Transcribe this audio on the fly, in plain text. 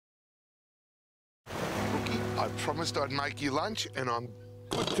I promised I'd make you lunch, and I'm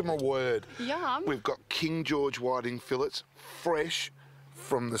good to my word. Yum. We've got King George whiting fillets, fresh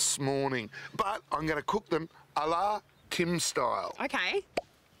from this morning. But I'm going to cook them a la Tim style. Okay.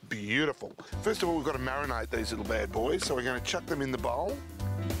 Beautiful. First of all, we've got to marinate these little bad boys, so we're going to chuck them in the bowl.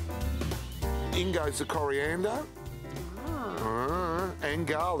 In goes the coriander. And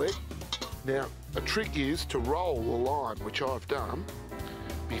garlic. Now, a trick is to roll the lime, which I've done,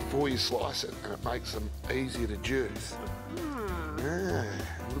 before you slice it, and it makes them easier to juice.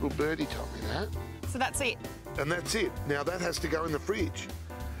 Little birdie told me that. So that's it? And that's it. Now, that has to go in the fridge.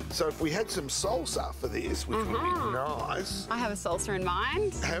 So if we had some salsa for this, which would be nice. I have a salsa in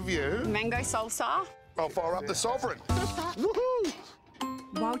mind. Have you? Mango salsa. I'll fire up the Sovereign. Woohoo!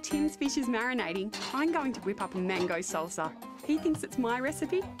 While Tim's fish is marinating, I'm going to whip up a mango salsa. He thinks it's my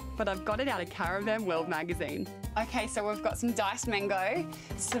recipe, but I've got it out of Caravan World magazine. Okay, so we've got some diced mango,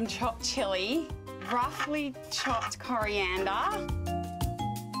 some chopped chilli, roughly chopped coriander.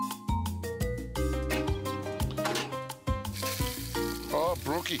 Oh,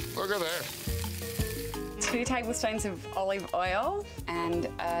 Brookie, look at that. 2 tablespoons of olive oil and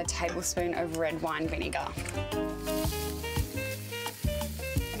a tablespoon of red wine vinegar.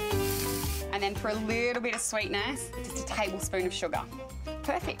 And then for a little bit of sweetness, just a tablespoon of sugar.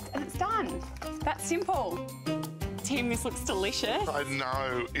 Perfect, and it's done. That's simple. Tim, this looks delicious. I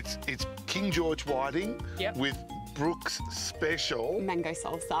know. It's King George whiting with Brooke's special mango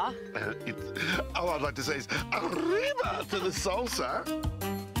salsa. All I'd like to say is arriba to the salsa.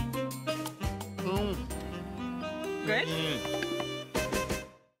 Good?